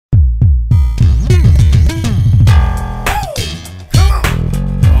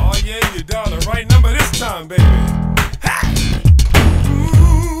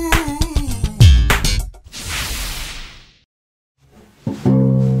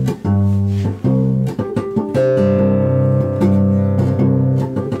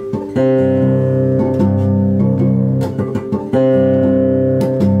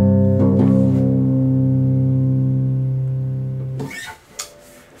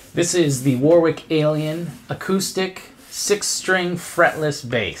This is the Warwick Alien acoustic 6-string fretless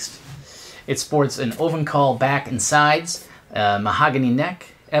bass. It sports an oven call back and sides, mahogany neck,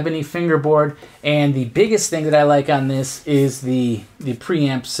 ebony fingerboard, and the biggest thing that I like on this is the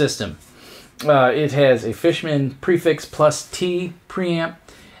preamp system. It has a Fishman Prefix Plus T preamp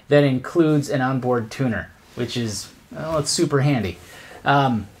that includes an onboard tuner, which is, well, it's super handy.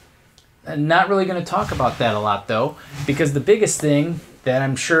 I'm not really going to talk about that a lot though, because the biggest thing that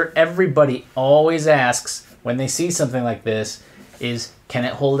I'm sure everybody always asks when they see something like this is, can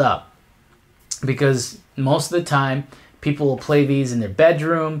it hold up? Because most of the time people will play these in their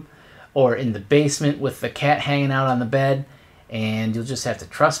bedroom or in the basement with the cat hanging out on the bed, and you'll just have to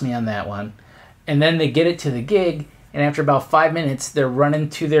trust me on that one. And then they get it to the gig, and after about 5 minutes they're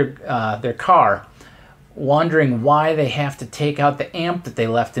running to their car wondering why they have to take out the amp that they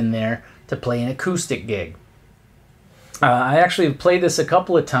left in there to play an acoustic gig. I actually played this a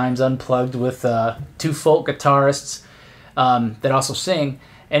couple of times unplugged with two folk guitarists that also sing,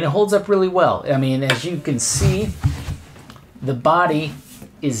 and it holds up really well. I mean, as you can see, the body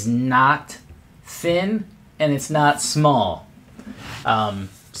is not thin and it's not small.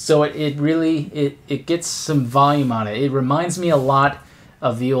 So it really gets some volume on it. It reminds me a lot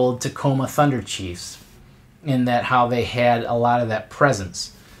of the old Tacoma Thunder Chiefs in that how they had a lot of that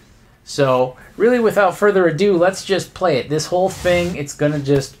presence. So really, without further ado, let's just play it. This whole thing, it's going to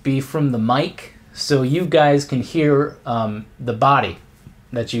just be from the mic, so you guys can hear the body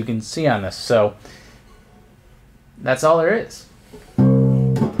that you can see on this. So that's all there is.